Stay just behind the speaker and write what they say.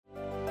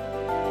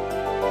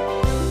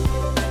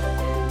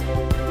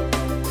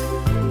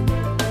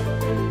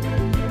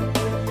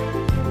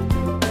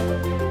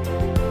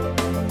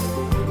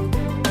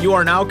You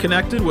are now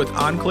connected with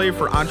Enclave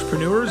for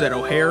Entrepreneurs at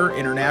O'Hare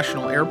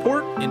International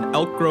Airport in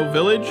Elk Grove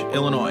Village,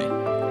 Illinois.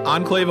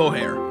 Enclave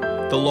O'Hare,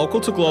 the local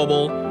to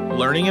global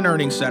learning and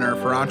earning center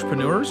for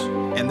entrepreneurs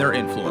and their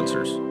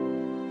influencers.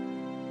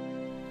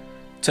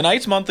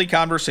 Tonight's monthly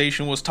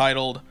conversation was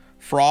titled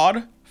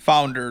Fraud,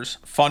 Founders,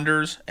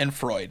 Funders, and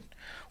Freud.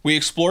 We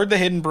explored the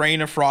hidden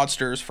brain of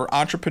fraudsters for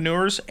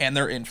entrepreneurs and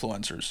their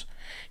influencers.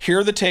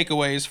 Here are the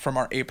takeaways from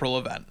our April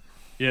event.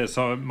 Yeah,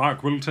 so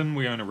Mark Wilton,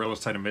 we own a real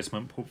estate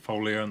investment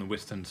portfolio in the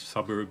western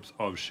suburbs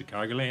of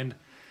Chicagoland.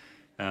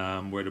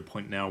 We're at a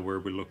point now where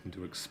we're looking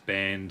to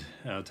expand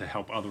to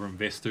help other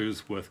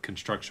investors with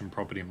construction,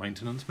 property, and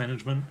maintenance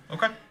management.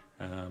 Okay.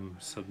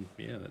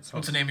 That's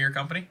What's the name of your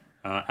company?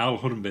 Owl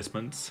Hood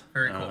Investments.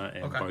 Very cool.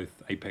 And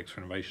both Apex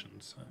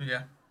Renovations. So.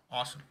 Yeah,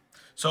 awesome.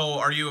 So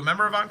are you a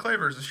member of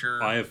Enclave, or is this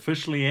your... I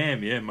officially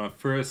am, yeah. My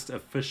first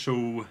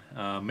official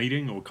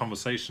meeting or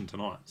conversation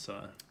tonight.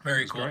 So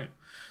Very cool. Great.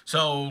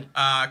 So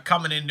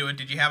coming into it,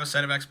 did you have a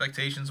set of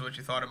expectations of what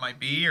you thought it might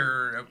be,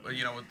 or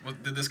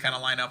did this kind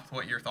of line up with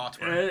what your thoughts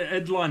were?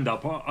 It lined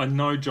up. I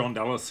know John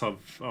Dallas.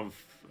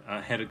 I've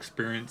had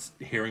experience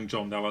hearing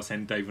John Dallas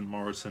and David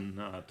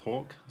Morrison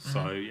talk,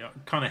 so yeah,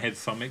 kind of had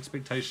some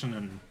expectation,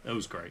 and it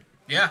was great.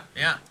 Yeah.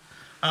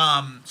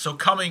 So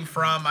coming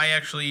from,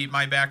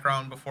 my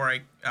background before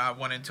I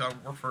went into, I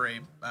work for a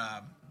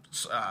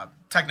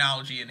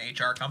technology and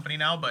HR company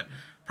now, but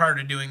prior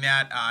to doing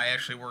that, I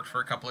actually worked for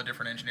a couple of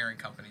different engineering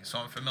companies. So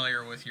I'm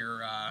familiar with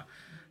your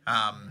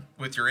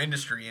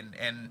industry,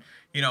 and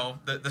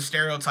the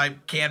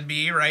stereotype can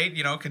be, right,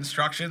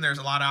 construction, there's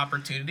a lot of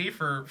opportunity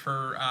for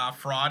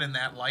fraud in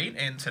that light,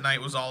 and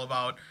tonight was all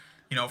about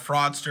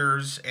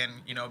fraudsters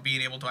and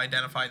being able to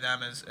identify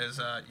them as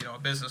a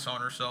business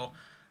owner. So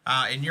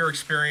in your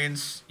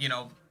experience,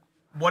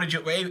 what did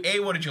you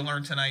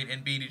learn tonight,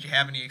 and B, did you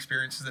have any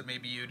experiences that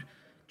maybe you'd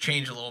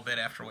change a little bit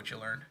after what you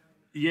learned?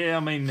 Yeah, I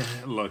mean,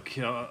 look,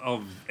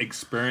 I've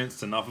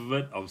experienced enough of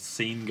it. I've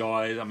seen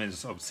guys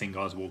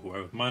walk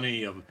away with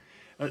money.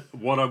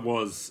 What I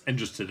was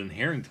interested in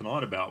hearing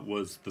tonight about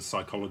was the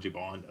psychology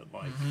behind it.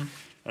 Like,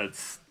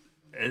 it's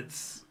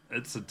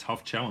a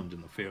tough challenge in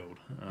the field.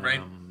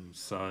 Right.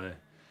 So,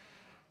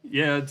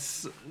 yeah,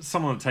 it's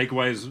some of the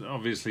takeaways.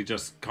 Obviously,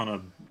 just kind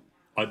of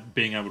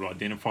being able to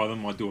identify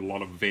them. I do a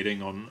lot of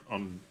vetting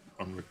on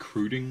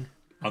recruiting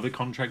other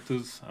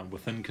contractors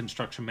within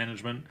construction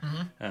management.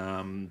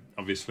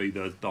 Obviously,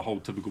 the whole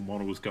typical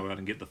model is go out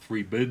and get the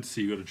 3 bids.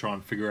 So you got to try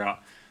and figure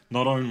out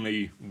not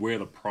only where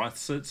the price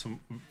sits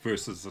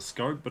versus the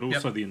scope, but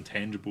also the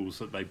intangibles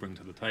that they bring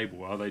to the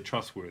table. Are they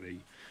trustworthy?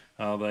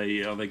 Are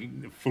they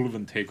full of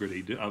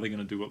integrity? Are they going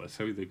to do what they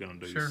say they're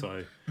going to do? Sure.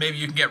 So maybe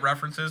you can get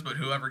references, but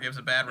whoever gives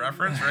a bad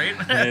reference, right?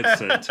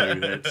 That's it too.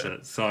 That's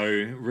it. So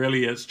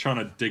really, it's trying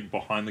to dig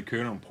behind the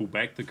curtain and pull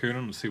back the curtain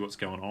and see what's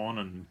going on,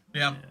 and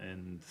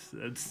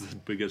it's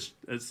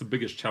the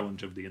biggest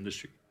challenge of the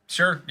industry.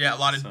 Sure. Yeah, a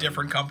lot of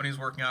different companies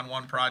working on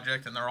one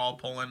project, and they're all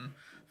pulling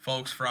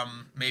folks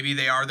from, maybe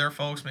they are their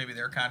folks, maybe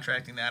they're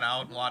contracting that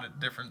out. A lot of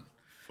different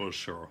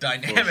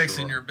dynamics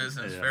in your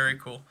business. Yeah. Very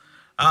cool.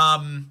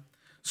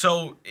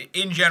 So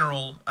in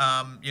general,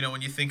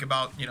 when you think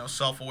about,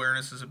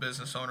 self-awareness as a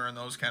business owner and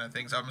those kind of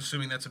things, I'm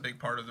assuming that's a big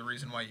part of the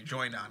reason why you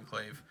joined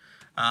Enclave.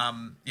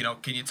 Can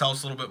you tell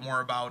us a little bit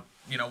more about,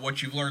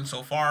 what you've learned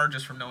so far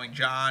just from knowing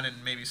John,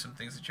 and maybe some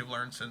things that you've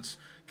learned since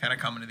kind of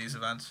coming to these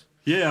events?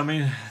 Yeah, I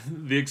mean,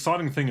 the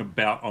exciting thing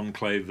about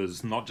Enclave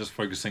is not just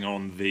focusing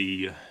on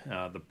the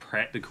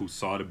practical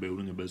side of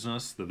building a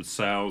business, the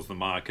sales, the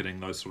marketing,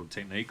 those sort of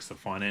techniques, the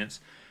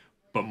finance,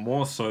 but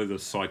more so the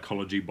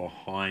psychology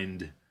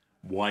behind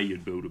why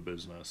you'd build a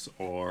business.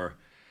 Or,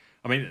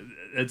 I mean,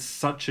 it's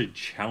such a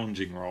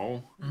challenging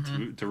role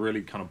to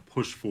really kind of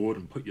push forward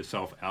and put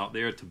yourself out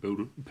there to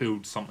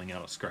build something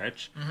out of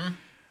scratch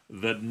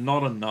that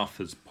not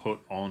enough is put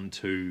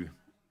onto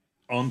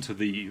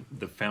the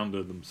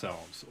founder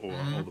themselves or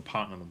the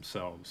partner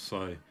themselves.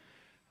 So,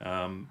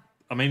 I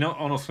mean,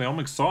 honestly, I'm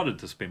excited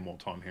to spend more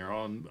time here.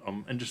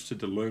 I'm interested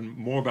to learn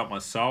more about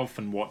myself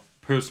and what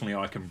personally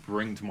I can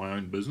bring to my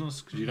own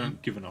business, because you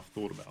don't give enough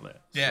thought about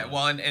that. Yeah,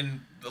 well, and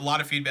a lot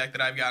of feedback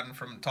that I've gotten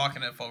from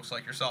talking to folks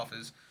like yourself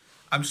is,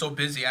 I'm so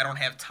busy, I don't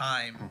have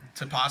time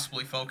to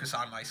possibly focus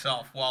on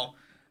myself. Well,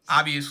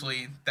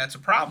 obviously, that's a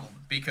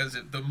problem, because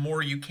the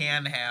more you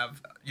can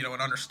have, an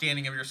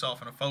understanding of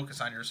yourself and a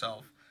focus on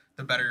yourself,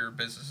 the better your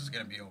business is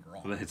going to be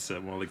overall. That's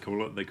it. Well, they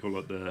call it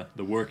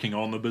the working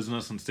on the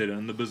business instead of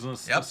in the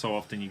business. Yep. So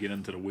often you get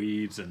into the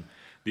weeds and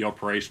the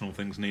operational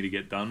things need to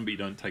get done, but you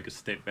don't take a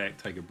step back,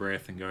 take a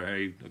breath, and go,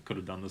 hey, I could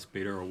have done this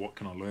better, or what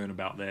can I learn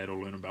about that, or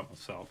learn about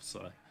myself.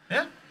 So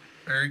yeah,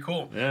 very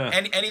cool. Yeah.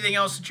 Anything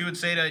else that you would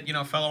say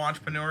to fellow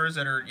entrepreneurs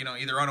that are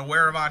either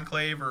unaware of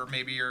Enclave, or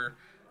maybe you're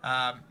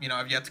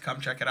have yet to come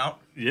check it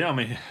out? Yeah, I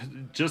mean,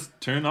 just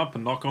turn up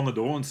and knock on the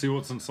door and see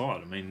what's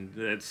inside. I mean,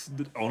 that's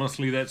all I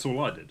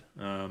did.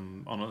 I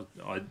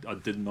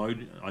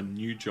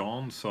knew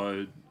John,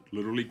 so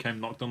literally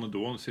knocked on the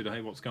door and said,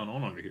 hey, what's going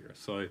on over here?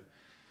 So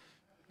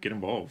get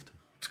involved.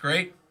 It's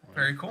great.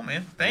 Very cool,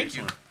 man. Thank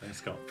you. Thanks,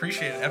 Scott.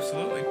 Appreciate it.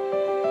 Absolutely.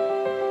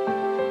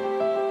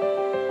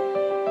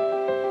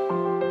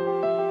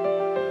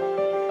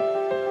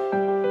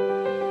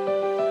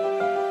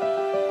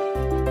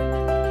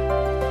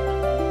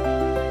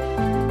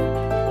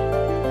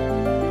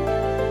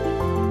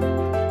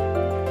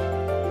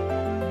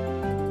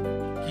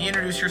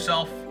 introduce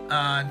yourself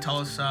and tell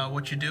us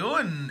what you do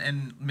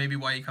and maybe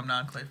why you come to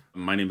Enclave.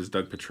 My name is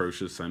Doug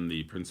Petrosius. I'm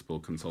the principal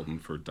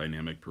consultant for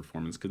Dynamic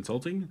Performance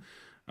Consulting.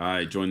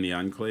 I joined the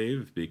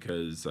Enclave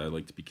because I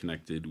like to be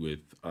connected with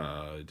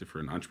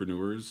different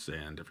entrepreneurs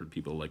and different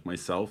people like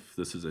myself.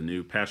 This is a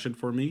new passion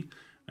for me.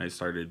 I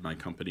started my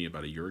company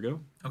about a year ago.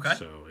 Okay.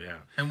 So, yeah.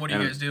 And what do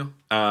you guys do?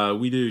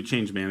 We do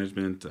change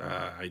management.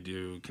 I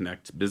do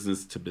connect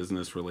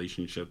business-to-business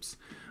relationships.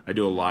 I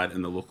do a lot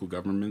in the local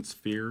government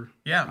sphere.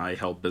 Yeah. I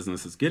help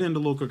businesses get into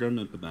local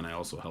government, but then I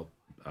also help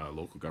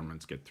local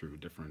governments get through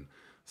different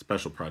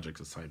special projects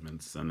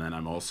assignments. And then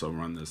I'm also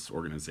run this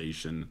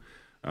organization.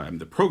 I'm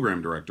the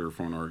program director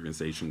for an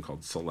organization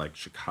called Select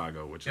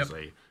Chicago, which is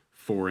a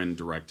foreign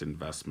direct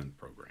investment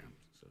program.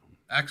 So.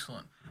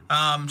 Excellent.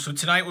 So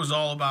tonight was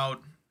all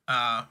about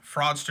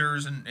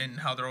fraudsters and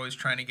how they're always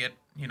trying to get,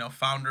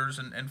 founders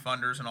and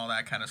funders and all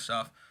that kind of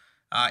stuff.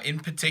 In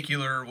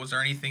particular, was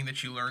there anything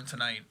that you learned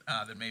tonight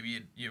that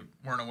maybe you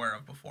weren't aware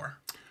of before?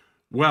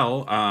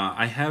 Well,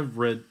 I have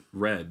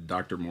read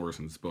Dr.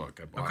 Morrison's book.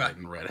 I bought it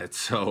and read it.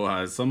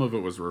 So some of it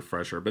was a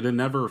refresher, but it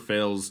never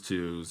fails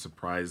to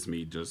surprise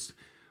me just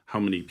how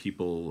many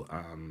people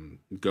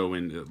go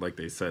in, like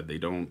they said, they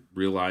don't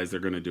realize they're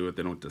going to do it.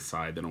 They don't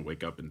decide. They don't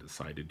wake up and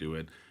decide to do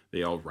it.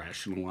 They all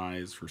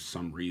rationalize for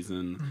some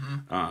reason.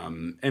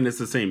 Mm-hmm. And it's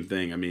the same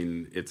thing. I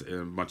mean, it's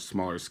a much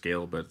smaller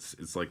scale, but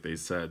it's like they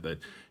said that,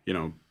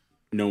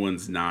 no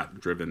one's not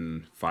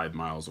driven 5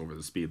 miles over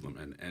the speed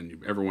limit, and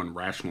everyone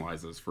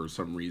rationalizes for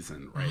some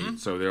reason, right? Mm-hmm.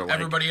 So they're like,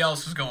 everybody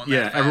else is going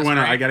that fast, everyone,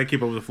 right? I got to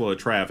keep up with the flow of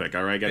traffic,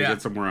 or I got to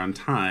get somewhere on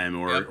time,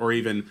 or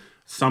even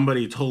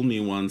somebody told me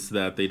once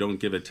that they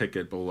don't give a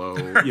ticket below,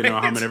 right.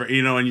 How many,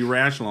 and you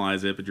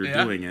rationalize it, but you're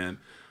doing it.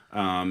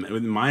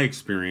 In my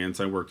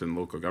experience, I worked in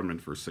local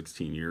government for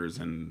 16 years,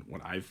 and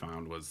what I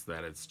found was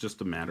that it's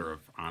just a matter of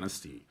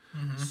honesty.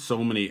 Mm-hmm.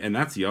 So many, and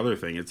that's the other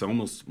thing. It's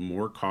almost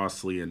more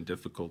costly and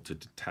difficult to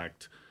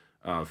detect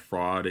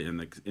fraud in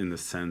the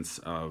sense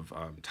of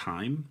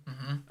time,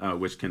 mm-hmm.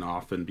 Which can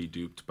often be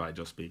duped by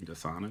just being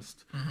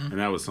dishonest. Mm-hmm. And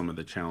that was some of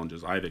the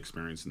challenges I've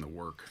experienced in the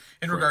work.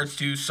 In regards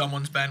to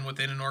someone's been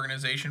within an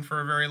organization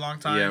for a very long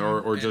time? Yeah,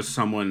 or just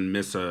someone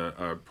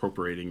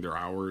appropriating their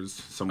hours,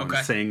 someone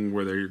saying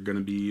where they're going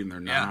to be and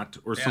they're not,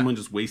 or someone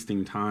just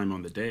wasting time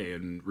on the day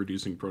and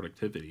reducing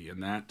productivity.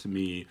 And that, to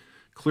me,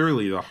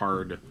 clearly the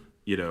hard,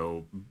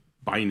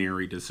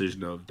 binary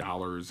decision of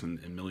dollars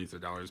and millions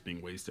of dollars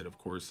being wasted, of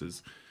course,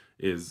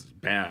 is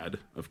bad,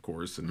 of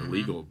course, and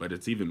illegal, but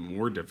it's even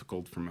more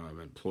difficult from an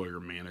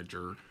employer,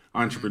 manager,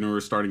 entrepreneur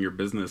starting your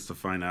business to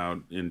find out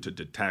and to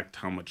detect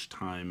how much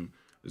time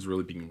is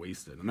really being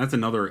wasted. And that's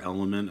another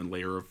element and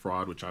layer of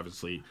fraud, which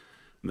obviously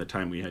in the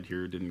time we had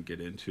here didn't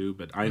get into,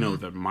 but I know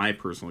that my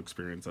personal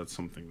experience, that's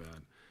something that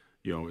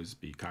you always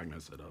be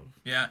cognizant of.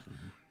 Yeah.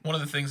 One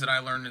of the things that I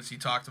learned is he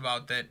talked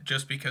about that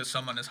just because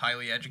someone is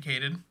highly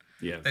educated,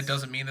 that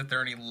doesn't mean that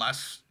they're any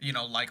less,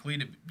 likely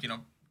to,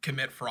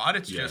 commit fraud.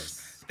 It's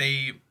just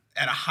they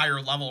at a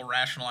higher level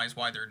rationalize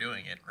why they're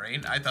doing it,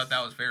 right? Yes. I thought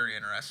that was very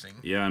interesting.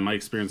 Yeah, in my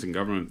experience in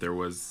government, there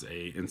was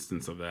a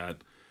instance of that.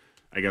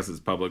 I guess it's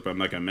public, but I'm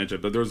not going to mention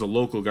it. But there was a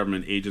local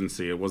government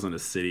agency. It wasn't a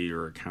city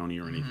or a county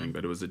or anything,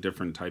 but it was a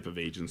different type of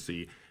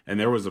agency. And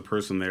there was a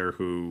person there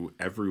who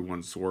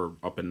everyone swore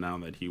up and down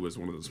that he was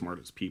one of the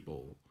smartest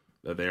people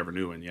that they ever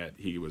knew, and yet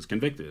he was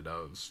convicted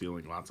of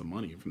stealing lots of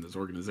money from this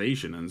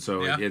organization. And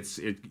so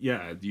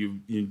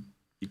you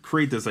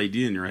create this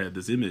idea in your head,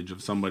 this image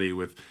of somebody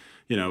with,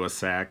 a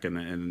sack and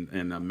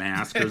a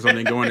mask or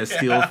something going to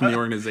steal from the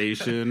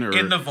organization, or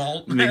in the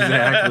vault.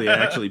 Exactly,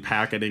 actually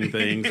packeting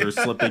things or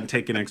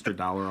take an extra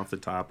 $1 off the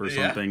top or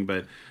something.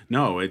 But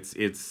no, it's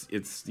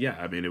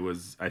I mean, it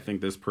was, I think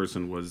this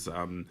person was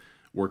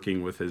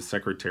working with his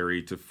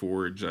secretary to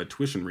forge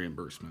tuition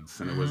reimbursements,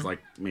 and it was like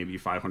maybe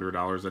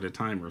 $500 at a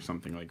time or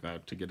something like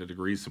that to get a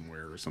degree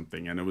somewhere or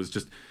something. And it was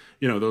just,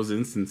 those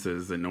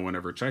instances that no one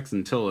ever checks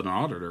until an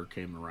auditor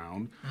came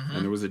around,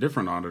 and there was a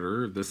different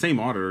auditor, the same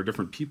auditor,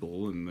 different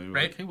people, and they were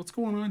like, "Hey, what's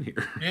going on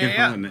here?"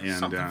 And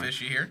something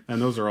fishy here.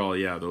 And those are all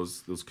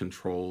those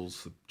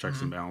controls,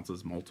 checks and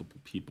balances,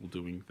 multiple people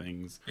doing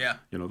things. Yeah,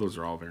 those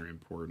are all very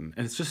important.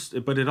 And it's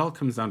just, but it all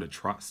comes down to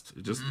trust.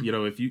 It just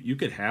if you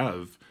could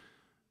have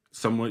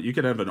you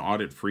could have an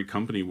audit-free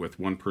company with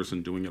one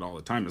person doing it all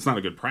the time. It's not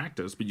a good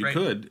practice, but you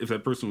could if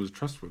that person was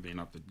trustworthy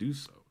enough to do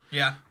so.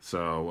 Yeah.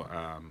 So,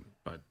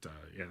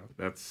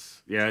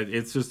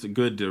 it's just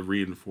good to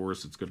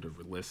reinforce. It's good to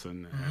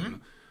listen.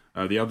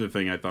 And the other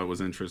thing I thought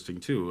was interesting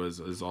too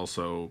is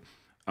also,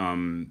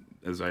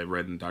 as I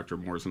read in Dr.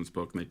 Morrison's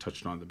book, and they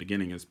touched on at the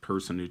beginning, is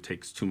person who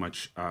takes too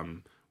much,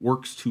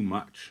 works too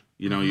much.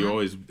 You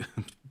always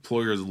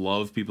employers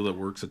love people that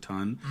works a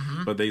ton,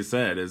 but they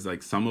said is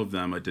like some of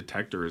them, a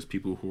detector is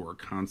people who are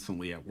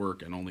constantly at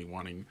work and only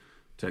wanting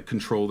to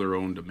control their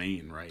own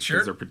domain, right?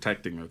 Because they're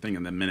protecting their thing,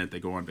 and the minute they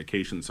go on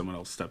vacation, someone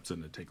else steps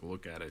in to take a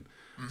look at it.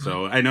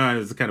 So I know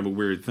it's kind of a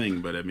weird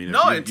thing, but I mean,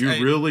 if you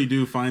really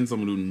do find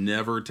someone who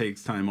never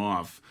takes time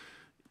off,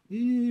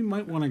 you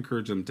might want to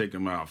encourage them to take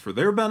them off for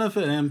their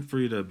benefit and for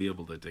you to be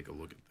able to take a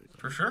look at things.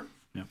 For sure.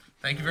 Yeah.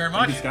 Thank you very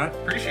much. Thank you, Scott.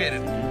 Appreciate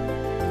it.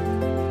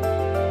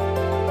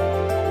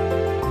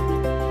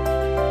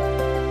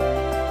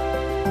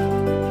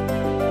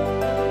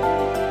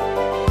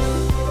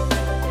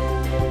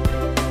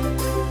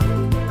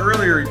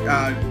 Earlier,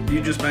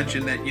 you just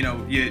mentioned that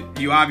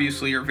you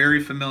obviously are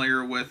very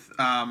familiar with,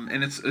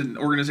 and it's an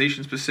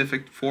organization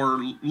specific for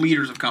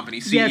leaders of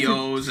companies,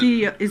 CEOs.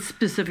 Yes, it's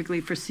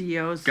specifically for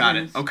CEOs. Got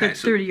it. Okay,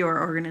 it's a 30-year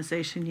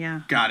organization.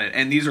 Yeah. Got it.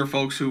 And these are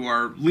folks who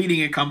are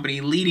leading a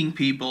company, leading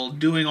people,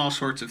 doing all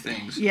sorts of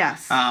things.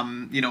 Yes.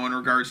 In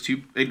regards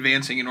to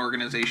advancing an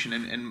organization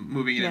and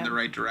moving it in the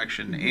right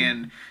direction. Mm-hmm.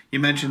 And you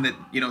mentioned that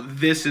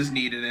this is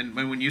needed. And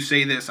when you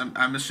say this,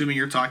 I'm assuming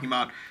you're talking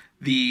about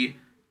the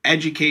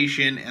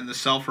education and the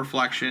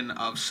self-reflection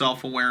of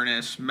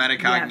self-awareness,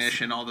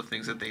 metacognition, all the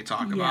things that they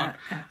talk about.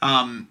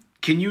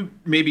 Can you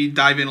maybe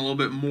dive in a little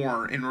bit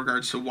more in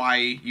regards to why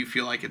you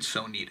feel like it's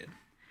so needed?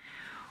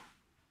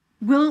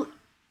 Well,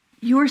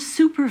 you're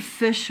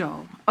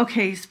superficial.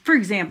 Okay, for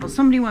example,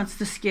 somebody wants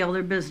to scale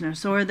their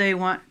business or they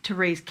want to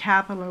raise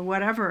capital or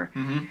whatever.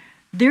 Mm-hmm.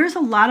 There's a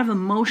lot of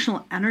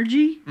emotional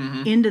energy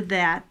into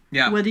that.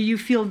 Yeah. Whether you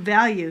feel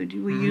valued,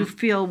 you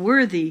feel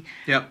worthy,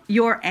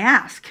 your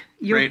ask,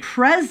 your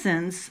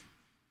presence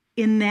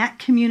in that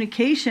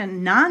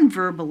communication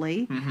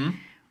non-verbally,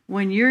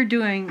 when you're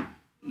doing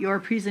your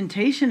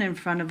presentation in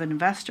front of an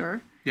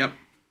investor,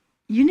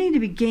 you need to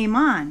be game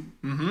on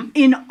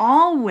in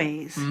all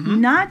ways,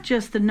 not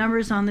just the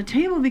numbers on the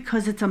table,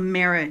 because it's a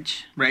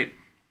marriage. Right.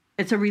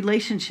 It's a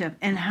relationship.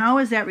 And how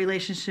is that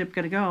relationship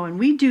going to go? And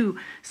we do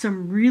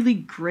some really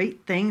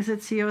great things at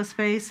CEO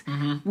Space.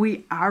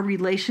 We are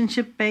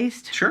relationship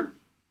based. Sure.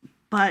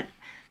 But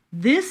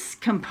this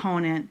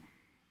component,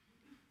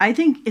 I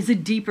think, is a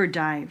deeper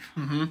dive.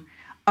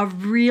 A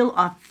real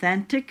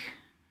authentic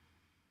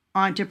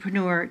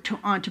entrepreneur to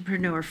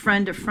entrepreneur,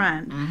 friend to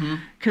friend.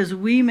 Because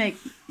we make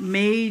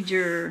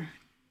major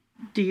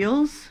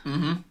deals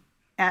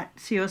at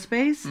CEO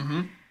Space.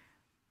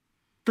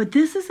 But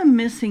this is a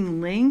missing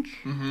link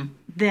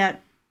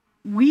that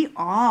we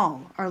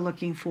all are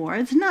looking for.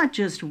 It's not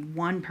just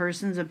one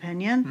person's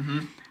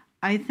opinion.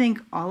 I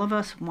think all of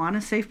us want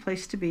a safe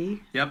place to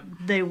be. Yep.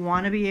 They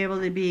want to be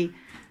able to be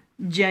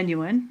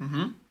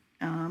genuine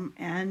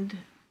and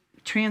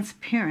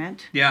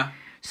transparent. Yeah.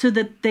 So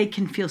that they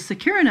can feel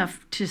secure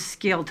enough to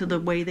scale to the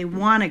way they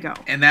want to go.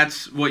 And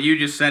that's what you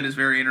just said is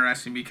very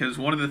interesting, because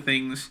one of the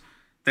things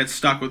that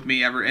stuck with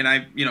me and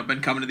I've been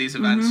coming to these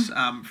events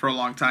for a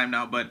long time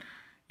now, but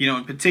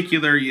in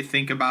particular, you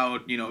think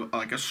about,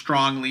 like a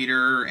strong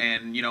leader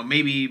and,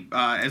 maybe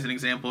as an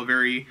example, a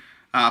very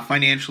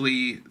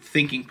financially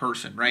thinking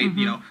person, right?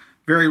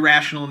 Very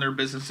rational in their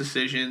business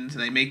decisions.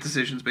 And they make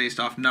decisions based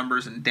off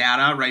numbers and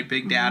data, right?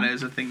 Big data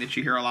is a thing that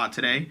you hear a lot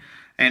today.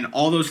 And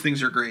all those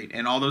things are great.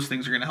 And all those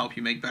things are going to help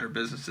you make better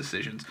business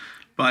decisions.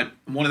 But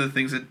one of the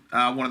things that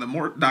one of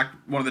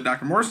the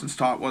Dr. Morrisons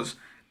taught was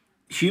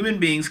human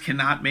beings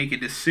cannot make a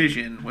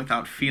decision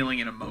without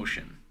feeling an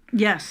emotion.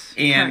 Yes.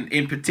 And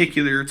in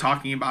particular, you're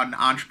talking about an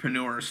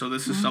entrepreneur. So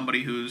this is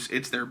somebody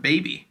it's their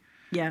baby.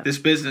 Yeah. This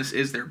business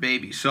is their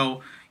baby.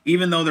 So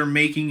even though they're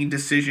making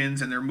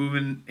decisions and they're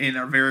moving in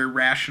a very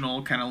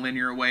rational kind of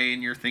linear way,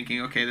 and you're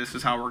thinking, okay, this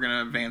is how we're going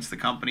to advance the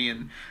company.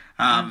 And,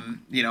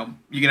 you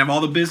can have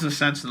all the business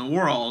sense in the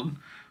world,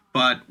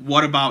 but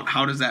what about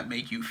how does that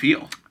make you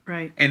feel?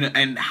 Right.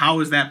 And how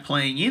is that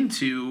playing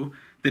into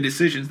the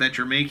decisions that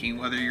you're making,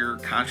 whether you're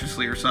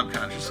consciously or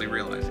subconsciously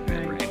realizing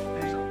that, right?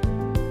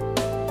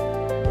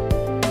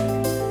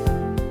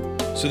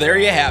 So there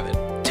you have it.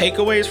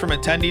 Takeaways from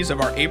attendees of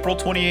our April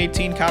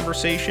 2018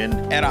 conversation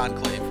at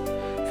Enclave.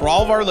 For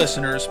all of our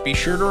listeners, be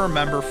sure to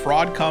remember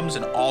fraud comes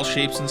in all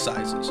shapes and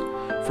sizes.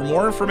 For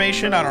more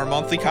information on our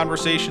monthly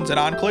conversations at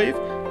Enclave,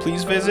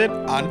 please visit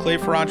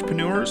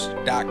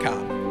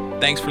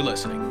enclaveforoentrepreneurs.com. Thanks for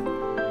listening.